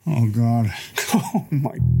Oh, God. Oh,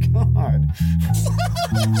 my God.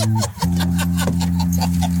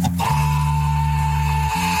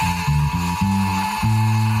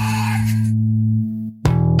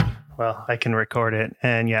 Well, I can record it,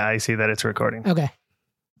 and yeah, I see that it's recording. Okay.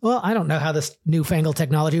 Well, I don't know how this newfangled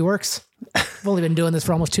technology works. I've only been doing this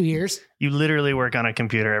for almost 2 years. You literally work on a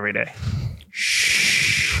computer every day.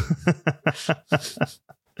 Shh.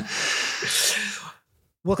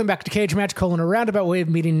 Welcome back to Cage Match, in a roundabout way of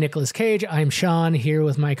meeting Nicolas Cage. I'm Sean, here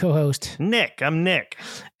with my co-host Nick. I'm Nick.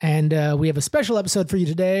 And we have a special episode for you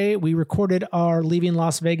today. We recorded our Leaving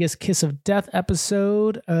Las Vegas Kiss of Death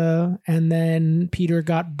episode, and then Peter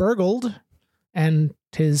got burgled, and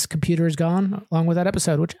his computer is gone along with that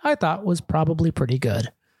episode, which I thought was probably pretty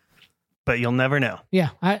good. But you'll never know. Yeah,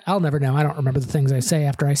 I'll never know. I don't remember the things I say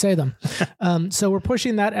after I say them. So we're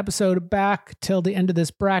pushing that episode back till the end of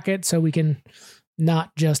this bracket so we can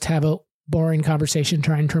not just have a boring conversation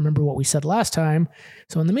trying to remember what we said last time.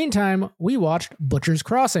 So in the meantime, we watched Butcher's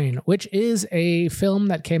Crossing, which is a film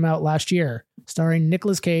that came out last year, starring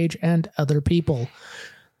Nicolas Cage and other people.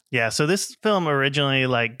 Yeah, so this film originally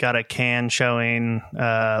got a Cannes showing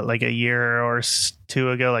a year or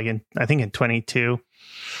two ago, I think in 22,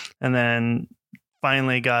 and then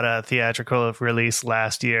finally got a theatrical release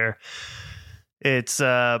last year. It's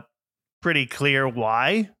pretty clear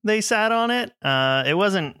why they sat on it. It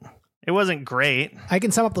wasn't great. I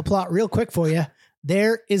can sum up the plot real quick for you.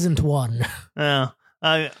 There isn't one.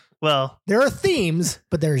 Well, there are themes,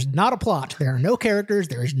 but there's not a plot. There are no characters.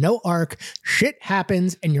 There is no arc. Shit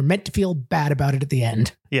happens, and you're meant to feel bad about it at the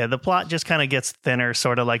end. Yeah, the plot just kind of gets thinner,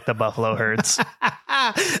 sort of like the buffalo herds.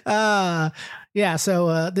 Yeah,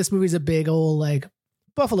 so this movie's a big old,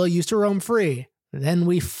 Buffalo used to roam free. Then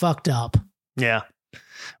we fucked up. Yeah.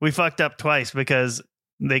 We fucked up twice because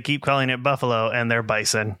they keep calling it buffalo and they're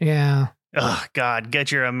bison. Yeah. Oh, God,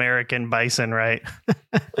 get your American bison right.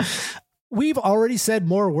 We've already said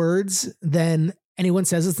more words than anyone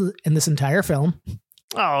says in this entire film.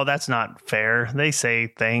 Oh, that's not fair. They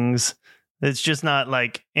say things. It's just not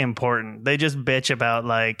important. They just bitch about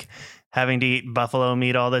having to eat buffalo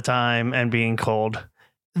meat all the time and being cold.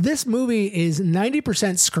 This movie is 90%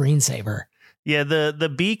 screensaver. Yeah,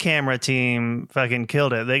 the B camera team fucking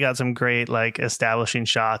killed it. They got some great establishing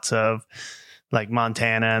shots of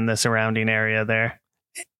Montana and the surrounding area there.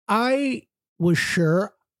 I was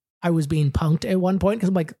sure I was being punked at one point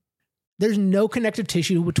because I'm there's no connective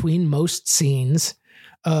tissue between most scenes.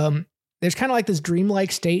 There's kind of this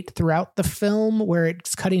dreamlike state throughout the film where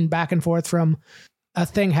it's cutting back and forth from a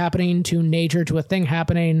thing happening to nature to a thing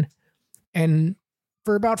happening. And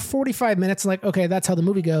for about 45 minutes, okay, that's how the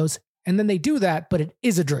movie goes. And then they do that, but it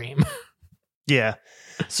is a dream. Yeah.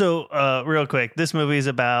 So real quick, this movie is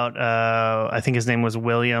about, I think his name was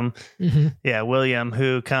William. Mm-hmm. Yeah, William,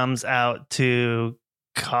 who comes out to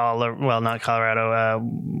not Colorado,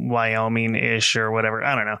 Wyoming-ish or whatever.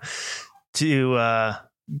 I don't know. To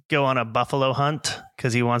go on a buffalo hunt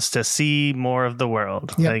because he wants to see more of the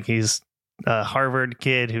world. Yep. He's a Harvard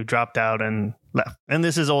kid who dropped out and left. And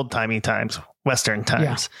this is old-timey times, Western times.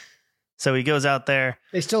 Yeah. So he goes out there.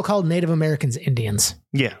 They still call Native Americans Indians.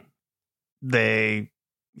 Yeah.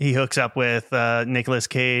 He hooks up with Nicolas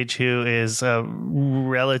Cage, who is a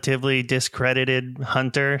relatively discredited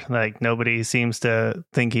hunter. Nobody seems to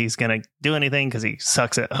think he's going to do anything because he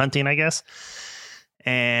sucks at hunting, I guess.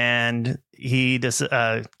 And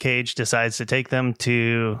Cage decides to take them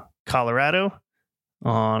to Colorado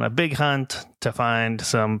on a big hunt to find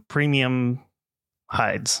some premium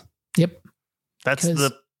hides. Yep. That's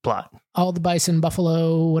the plot. All the bison,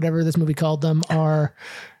 buffalo, whatever this movie called them, are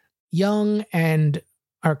young and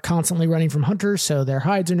are constantly running from hunters, so their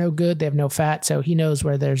hides are no good. They have no fat, so he knows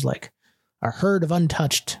where there's a herd of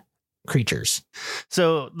untouched creatures.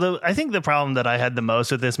 So I think the problem that I had the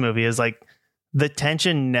most with this movie is the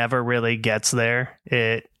tension never really gets there.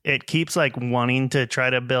 It keeps wanting to try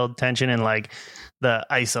to build tension in the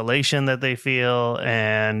isolation that they feel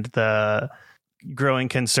and the growing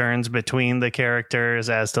concerns between the characters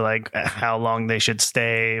as to how long they should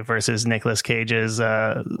stay versus Nicolas Cage's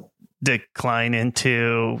decline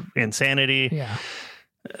into insanity. Yeah.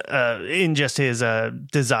 In just his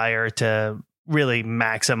desire to really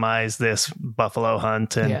maximize this buffalo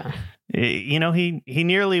hunt. And yeah. He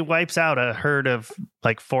nearly wipes out a herd of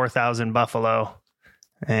 4,000 buffalo,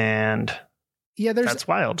 and that's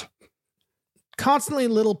wild. Constantly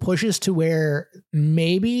little pushes to where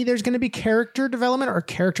maybe there's going to be character development or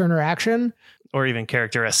character interaction. Or even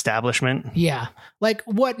character establishment. Yeah.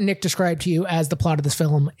 What Nick described to you as the plot of this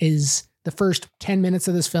film is the first 10 minutes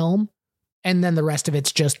of this film, and then the rest of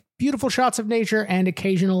it's just beautiful shots of nature and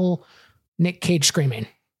occasional Nic Cage screaming.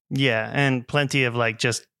 Yeah, and plenty of like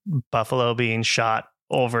just buffalo being shot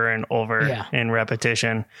over and over in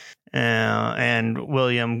repetition, and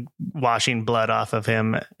William washing blood off of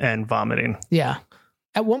him and vomiting. Yeah.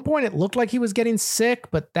 At one point, it looked like he was getting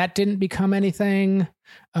sick, but that didn't become anything.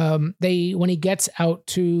 When he gets out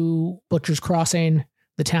to Butcher's Crossing,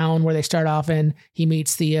 the town where they start off in, he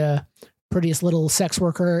meets the prettiest little sex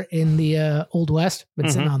worker in the Old West. Been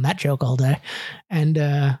sitting on that joke all day, and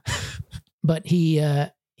but he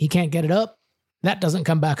can't get it up. That doesn't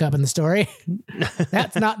come back up in the story.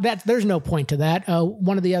 There's no point to that.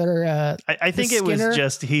 One of the other, I think it was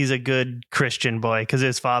just, he's a good Christian boy because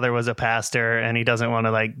his father was a pastor and he doesn't want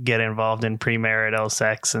to like get involved in premarital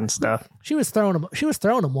sex and stuff. She was throwing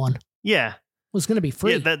him one. Yeah. It was going to be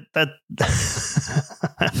free. Yeah,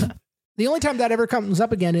 The only time that ever comes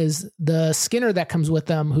up again is the Skinner that comes with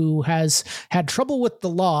them, who has had trouble with the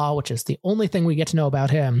law, which is the only thing we get to know about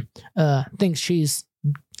him, thinks she's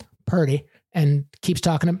purty. And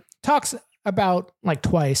talks about like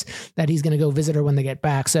twice that he's going to go visit her when they get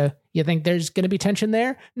back. So you think there's going to be tension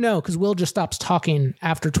there? No, because Will just stops talking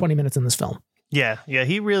after 20 minutes in this film. Yeah,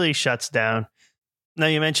 he really shuts down. Now,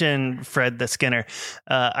 you mentioned Fred the Skinner.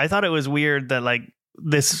 I thought it was weird that like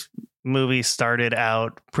this movie started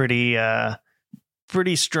out pretty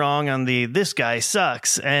strong on this guy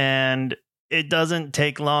sucks, and it doesn't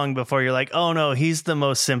take long before you're like, oh no, he's the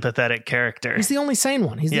most sympathetic character. He's the only sane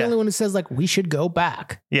one. He's the only one who says like, we should go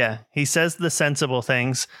back. Yeah. He says the sensible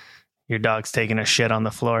things. Your dog's taking a shit on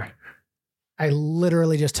the floor. I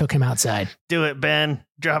literally just took him outside. Do it, Ben.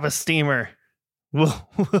 Drop a steamer. We'll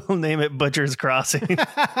name it Butcher's Crossing. He's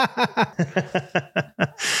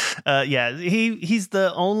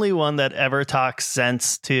the only one that ever talks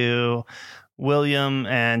sense to William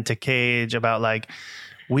and to Cage about like,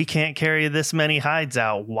 we can't carry this many hides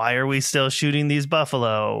out. Why are we still shooting these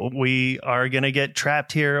buffalo? We are going to get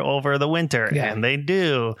trapped here over the winter. Yeah. And they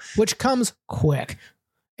do. Which comes quick.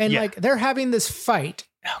 And like they're having this fight.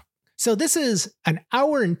 So this is an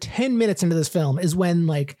hour and 10 minutes into this film is when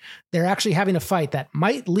like they're actually having a fight that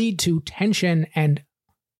might lead to tension and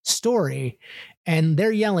story. And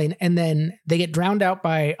they're yelling, and then they get drowned out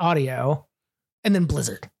by audio, and then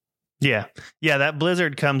blizzard. Yeah. Yeah. That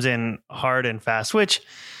blizzard comes in hard and fast, which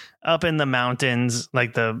up in the mountains,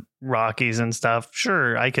 like the Rockies and stuff,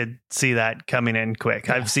 sure, I could see that coming in quick.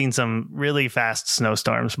 Yeah. I've seen some really fast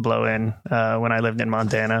snowstorms blow in when I lived in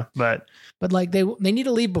Montana, but like they need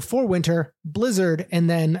to leave before winter, blizzard. And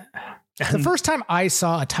then the first time I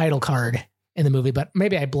saw a title card in the movie, but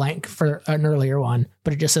maybe I blank for an earlier one,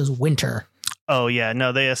 but it just says winter. Oh, yeah.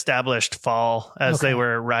 No, they established fall as they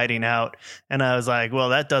were riding out. And I was like, well,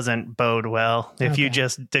 that doesn't bode well if you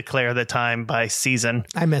just declare the time by season.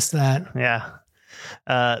 I missed that.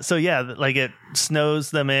 Yeah. So, yeah, like it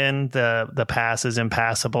snows them in. The pass is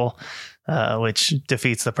impassable, which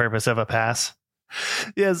defeats the purpose of a pass.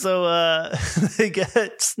 Yeah, so they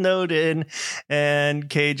get snowed in, and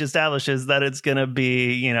Cage establishes that it's going to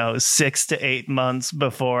be, 6 to 8 months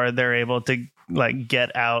before they're able to like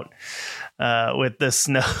get out with the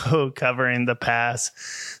snow covering the pass.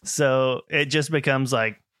 So it just becomes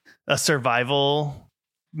like a survival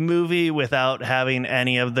movie without having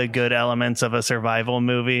any of the good elements of a survival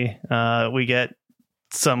movie. We get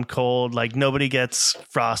some cold, like nobody gets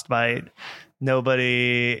frostbite.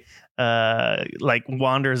 Nobody like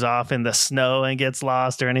wanders off in the snow and gets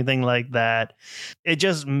lost or anything like that. It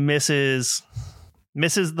just misses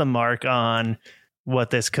the mark on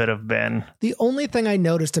what this could have been. The only thing I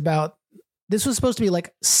noticed about this was supposed to be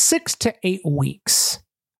like 6 to 8 weeks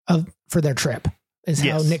for their trip is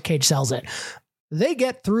how Nic Cage sells it. They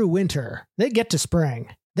get through winter. They get to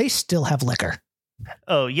spring. They still have liquor.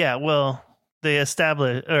 Oh yeah. Well, they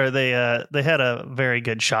established, or they had a very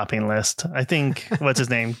good shopping list. I think what's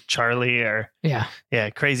his name? Charlie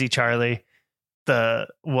Crazy Charlie, the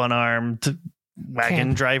one-armed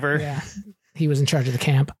wagon driver. Yeah. He was in charge of the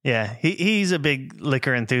camp. Yeah. He's a big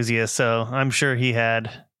liquor enthusiast, so I'm sure he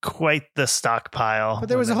had quite the stockpile. But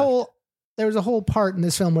there was a whole part in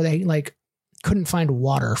this film where they like couldn't find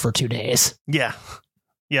water for 2 days. Yeah.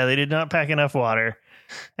 Yeah, they did not pack enough water.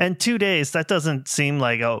 And 2 days, that doesn't seem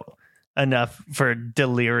like enough for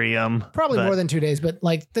delirium. Probably more than 2 days, but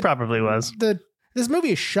like probably was. This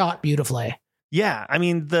movie is shot beautifully. Yeah, I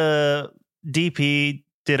mean the DP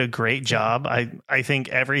did a great job. I think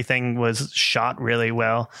everything was shot really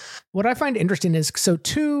well. What I find interesting is, so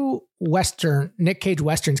 2 Nic Cage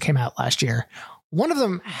Westerns came out last year. One of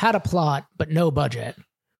them had a plot, but no budget.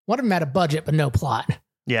 One of them had a budget, but no plot.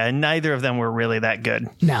 Yeah, and neither of them were really that good.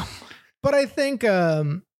 No. But I think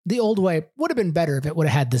The Old Way would have been better if it would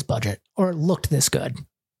have had this budget or looked this good.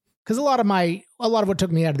 Because a lot of what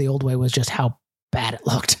took me out of the old way was just how bad it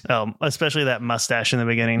looked. Especially that mustache in the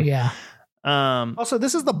beginning. Yeah. Also,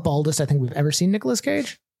 this is the baldest I think we've ever seen Nicolas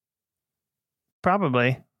Cage.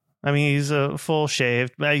 Probably. I mean, he's a full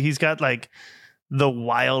shaved. He's got like the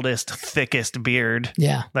wildest, thickest beard.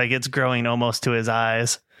 Yeah. Like it's growing almost to his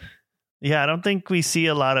eyes. Yeah, I don't think we see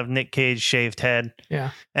a lot of Nic Cage shaved head.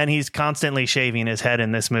 Yeah. And he's constantly shaving his head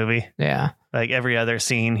in this movie. Yeah. Like every other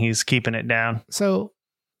scene, he's keeping it down. So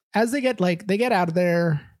as they get out of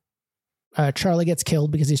there, Charlie gets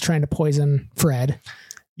killed because he's trying to poison Fred.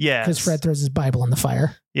 Yeah. Because Fred throws his Bible in the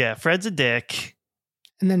fire. Yeah, Fred's a dick.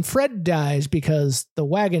 And then Fred dies because the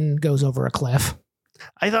wagon goes over a cliff.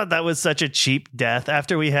 I thought that was such a cheap death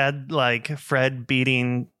after we had like Fred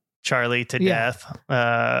beating Charlie to death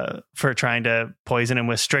for trying to poison him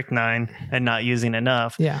with strychnine and not using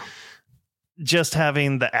enough. Yeah. Just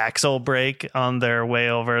having the axle break on their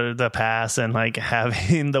way over the pass and like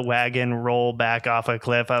having the wagon roll back off a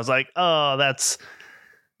cliff. I was like, oh, that's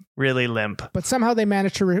really limp. But somehow they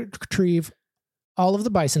managed to retrieve all of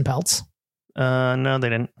the bison pelts. No, they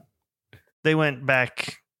didn't. They went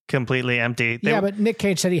back completely empty. But Nic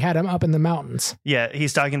Cage said he had them up in the mountains. Yeah,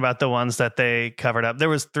 he's talking about the ones that they covered up. There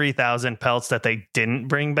was 3,000 pelts that they didn't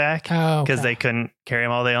bring back because they couldn't carry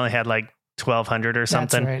them all. They only had like 1,200 or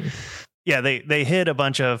something. That's right. Yeah, they hid a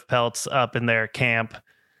bunch of pelts up in their camp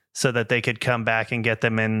so that they could come back and get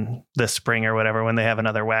them in the spring or whatever when they have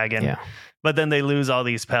another wagon. Yeah. But then they lose all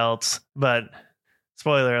these pelts. But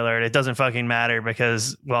spoiler alert, it doesn't fucking matter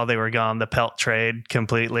because while they were gone, the pelt trade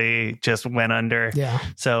completely just went under. Yeah.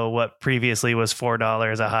 So what previously was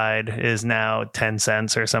 $4 a hide is now 10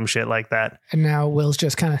 cents or some shit like that. And now Will's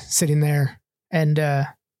just kind of sitting there. And the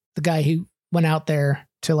guy who went out there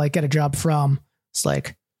to like get a job from is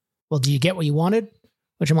like, well, do you get what you wanted?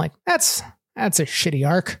 Which I'm like, that's a shitty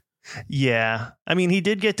arc. Yeah. I mean, he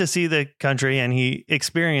did get to see the country and he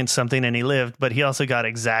experienced something and he lived, but he also got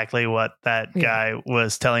exactly what that guy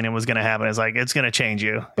was telling him was going to happen. It's like, it's going to change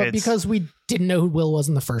you. But because we didn't know who Will was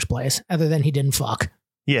in the first place, other than he didn't fuck.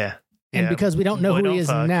 Yeah. And because we don't know who he is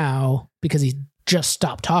now, because he just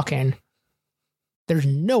stopped talking, there's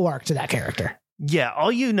no arc to that character. Yeah.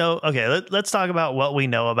 All you know. Okay. Let's talk about what we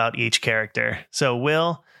know about each character. So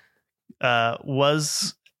Will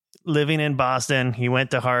was living in Boston. He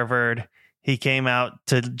went to Harvard. He came out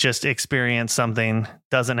to just experience something,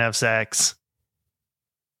 doesn't have sex.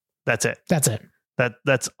 That's it.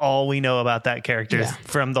 That's all we know about that character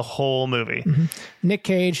from the whole movie. Mm-hmm. Nic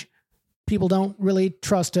Cage, people don't really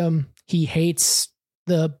trust him. He hates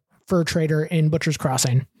the fur trader in Butcher's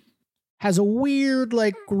Crossing. Has a weird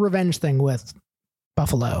like revenge thing with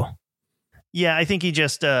Buffalo. Yeah, I think he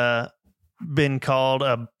just been called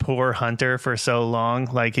a poor hunter for so long.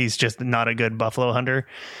 Like he's just not a good buffalo hunter.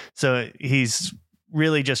 So he's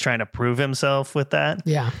really just trying to prove himself with that.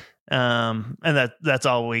 Yeah. And that's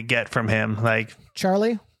all we get from him. Like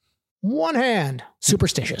Charlie, one hand,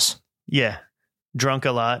 superstitious. Yeah. Drunk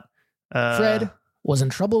a lot. Fred was in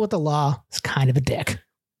trouble with the law. Is kind of a dick.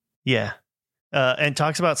 Yeah. And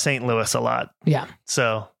talks about St. Louis a lot. Yeah.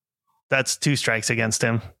 So that's 2 strikes against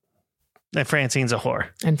him. And Francine's a whore.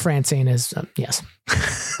 And Francine is, yes.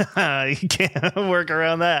 You can't work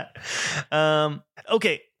around that.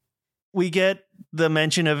 Okay. We get the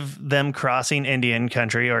mention of them crossing Indian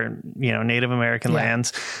country or, Native American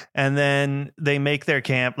lands. And then they make their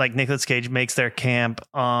camp, like Nicolas Cage makes their camp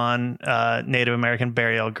on Native American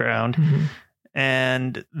burial ground. Mm-hmm.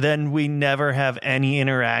 And then we never have any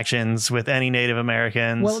interactions with any Native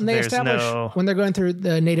Americans. Well, and they establish when they're going through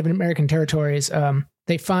the Native American territories,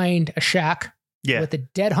 they find a shack with a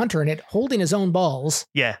dead hunter in it holding his own balls.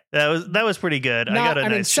 Yeah, that was pretty good. I got a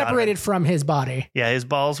nice shot separated from his body. Yeah, his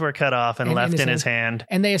balls were cut off and left in his hand.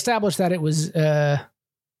 And they established that it was the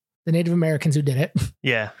Native Americans who did it.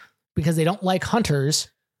 Yeah. Because they don't like hunters.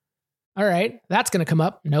 All right, that's going to come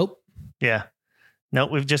up. Nope. Yeah. Nope,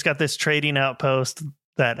 we've just got this trading outpost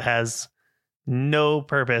that has no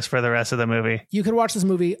purpose for the rest of the movie. You could watch this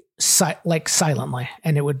movie silently,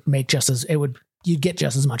 and it would make you'd get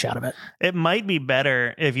just as much out of it. It might be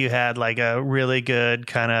better if you had like a really good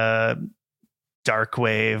kind of dark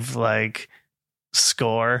wave like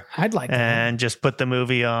score. I'd like that. And just put the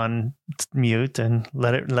movie on mute and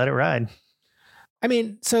let it ride. I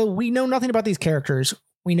mean, so we know nothing about these characters.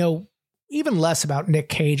 We know even less about Nic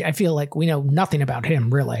Cage. I feel like we know nothing about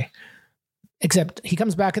him, really. Except he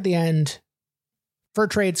comes back at the end. Fur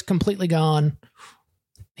trade's completely gone.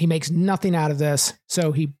 He makes nothing out of this.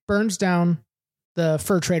 So he burns down the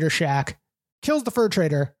fur trader shack, kills the fur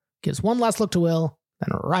trader, gives one last look to Will,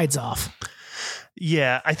 then rides off.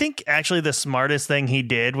 Yeah, I think actually the smartest thing he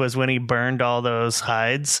did was when he burned all those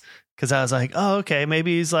hides, because I was like, oh, okay,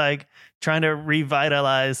 maybe he's like trying to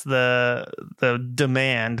revitalize the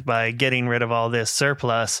demand by getting rid of all this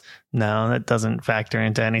surplus. No, that doesn't factor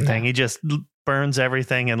into anything. No. He just burns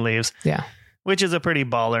everything and leaves. Yeah. Which is a pretty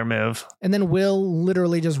baller move. And then Will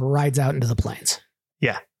literally just rides out into the plains.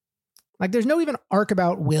 Yeah. Like there's no even arc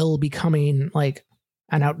about Will becoming like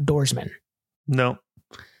an outdoorsman. No.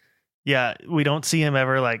 Yeah, we don't see him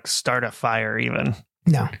ever like start a fire even.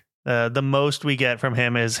 No. The most we get from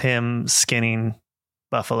him is him skinning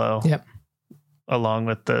buffalo. Yep. Along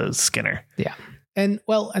with the skinner. Yeah. And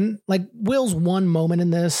like Will's one moment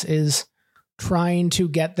in this is trying to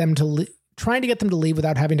get them to leave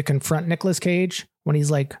without having to confront Nicolas Cage when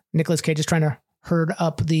he's like, Nicolas Cage is trying to herd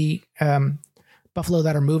up the buffalo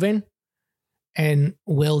that are moving, and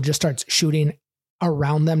Will just starts shooting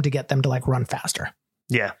around them to get them to like run faster.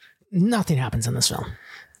 Yeah. Nothing happens in this film.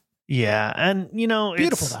 Yeah. And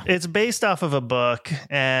Beautiful, it's based off of a book,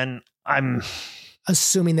 and I'm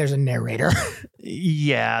assuming there's a narrator.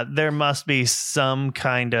 Yeah, there must be some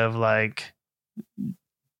kind of like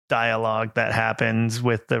dialogue that happens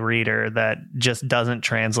with the reader that just doesn't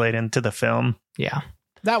translate into the film. Yeah.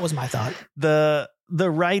 That was my thought. The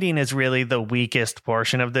writing is really the weakest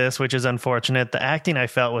portion of this, which is unfortunate. The acting I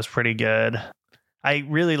felt was pretty good. I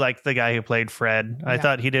really liked the guy who played Fred. I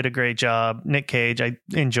thought he did a great job. Nic Cage, I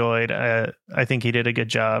enjoyed. I think he did a good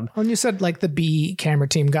job. When you said like the B camera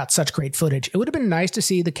team got such great footage, it would have been nice to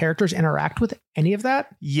see the characters interact with any of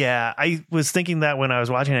that. Yeah, I was thinking that when I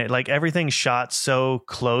was watching it, like everything's shot so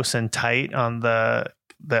close and tight on the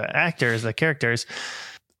actors, the characters,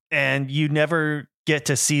 and you never get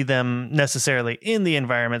to see them necessarily in the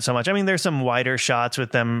environment so much. I mean, there's some wider shots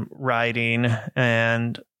with them riding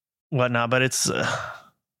and whatnot, but it's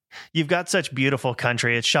you've got such beautiful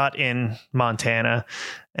country. It's shot in Montana,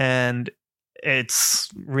 and it's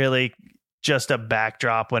really just a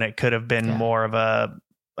backdrop when it could have been more of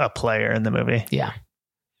a player in the movie. Yeah.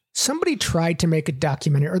 Somebody tried to make a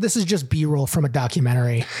documentary, or this is just B-roll from a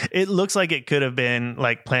documentary. It looks like it could have been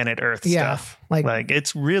like Planet Earth stuff. Like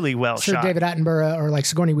it's really well Sir shot. David Attenborough or like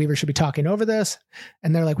Sigourney Weaver should be talking over this.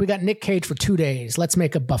 And they're like, we got Nic Cage for 2 days. Let's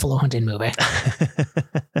make a buffalo hunting movie.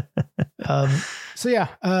 So yeah,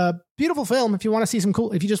 beautiful film. If you want to see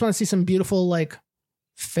if you just want to see some beautiful like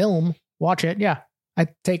film, watch it. Yeah. I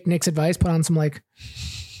take Nick's advice, put on some like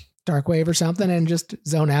dark wave or something and just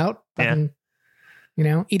zone out.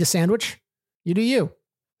 Eat a sandwich. You do you.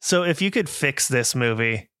 So if you could fix this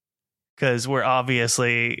movie, because we're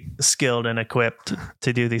obviously skilled and equipped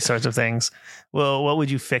to do these sorts of things, well, what would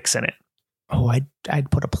you fix in it? Oh, I'd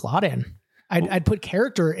put a plot in. I'd put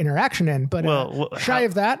character interaction in, but shy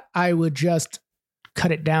of that, I would just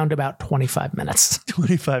cut it down to about 25 minutes.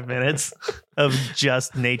 25 minutes of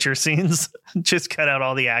just nature scenes. Just cut out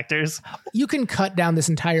all the actors. You can cut down this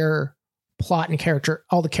entire plot and character,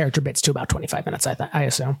 all the character bits, to about 25 minutes, I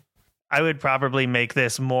assume. I would probably make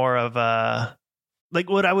this more of a, like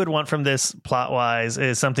what I would want from this plot wise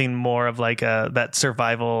is something more of like that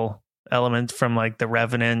survival element from like The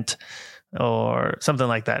Revenant or something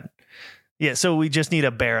like that. Yeah. So we just need a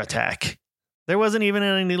bear attack. There wasn't even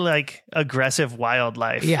any like aggressive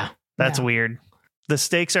wildlife. Yeah. That's weird. The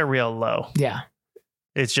stakes are real low. Yeah.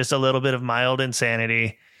 It's just a little bit of mild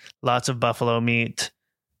insanity, lots of buffalo meat,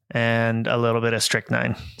 and a little bit of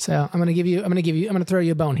strychnine. So I'm going to throw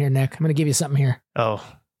you a bone here, Nick. I'm going to give you something here. Oh,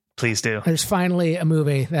 please do. There's finally a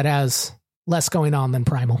movie that has less going on than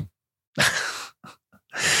Primal.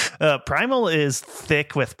 Primal is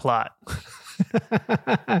thick with plot.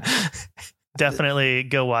 Definitely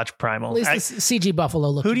go watch Primal. At least the CG buffalo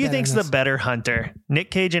looks. Who do you think's the better hunter?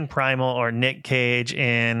 Nic Cage in Primal or Nic Cage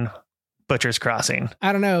in Butcher's Crossing?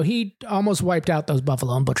 I don't know. He almost wiped out those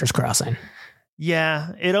buffalo in Butcher's Crossing.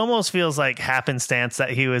 Yeah, it almost feels like happenstance that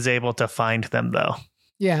he was able to find them, though.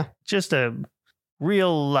 Yeah. Just a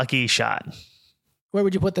real lucky shot. Where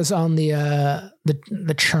would you put this on the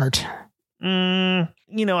chart?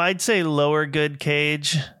 I'd say lower good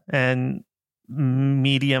Cage and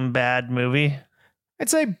medium bad movie. I'd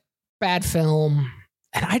say bad film.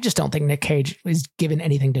 And I just don't think Nic Cage is given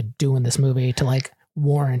anything to do in this movie to like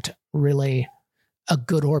warrant really a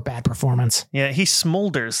good or bad performance. Yeah, he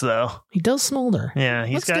smolders though. He does smolder. Yeah,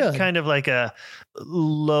 he's got kind of like a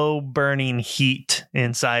low burning heat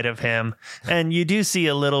inside of him. And you do see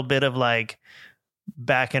a little bit of like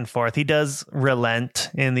back and forth. He does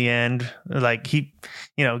relent in the end. Like he,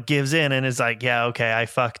 gives in and is like, yeah, okay, I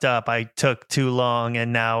fucked up. I took too long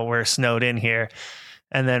and now we're snowed in here.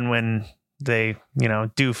 And then when they,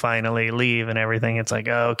 do finally leave and everything, it's like,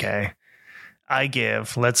 oh, okay. I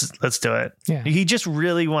give. Let's do it. Yeah. He just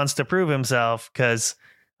really wants to prove himself because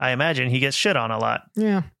I imagine he gets shit on a lot.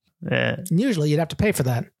 Yeah. Usually you'd have to pay for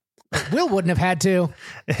that. But Will wouldn't have had to.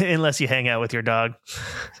 Unless you hang out with your dog.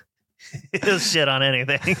 He'll shit on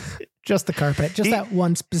anything. Just the carpet. Just that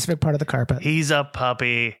one specific part of the carpet. He's a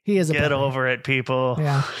puppy. He is a Get puppy. over it, people.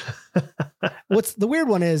 Yeah. What's the weird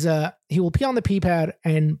one is he will pee on the pee pad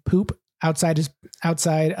and poop outside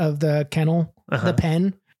of the kennel, the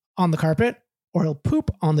pen, on the carpet, or he'll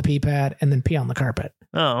poop on the pee pad and then pee on the carpet.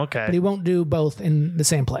 Oh, okay. But he won't do both in the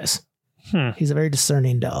same place. He's a very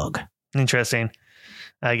discerning dog. Interesting.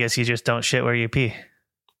 I guess you just don't shit where you pee.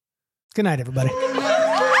 Good night, everybody.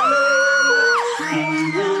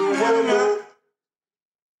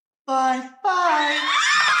 Bye. Bye.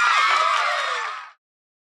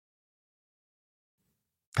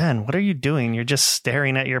 Ben, what are you doing? You're just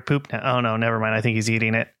staring at your poop now. Oh, no, never mind. I think he's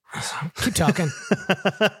eating it. Keep talking.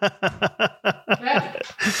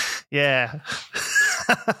 Yeah.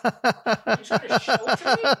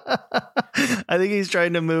 I think he's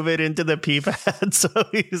trying to move it into the pee pad so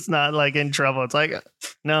he's not like in trouble. It's like,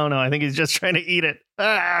 no, I think he's just trying to eat it.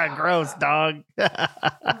 Ah, gross, dog.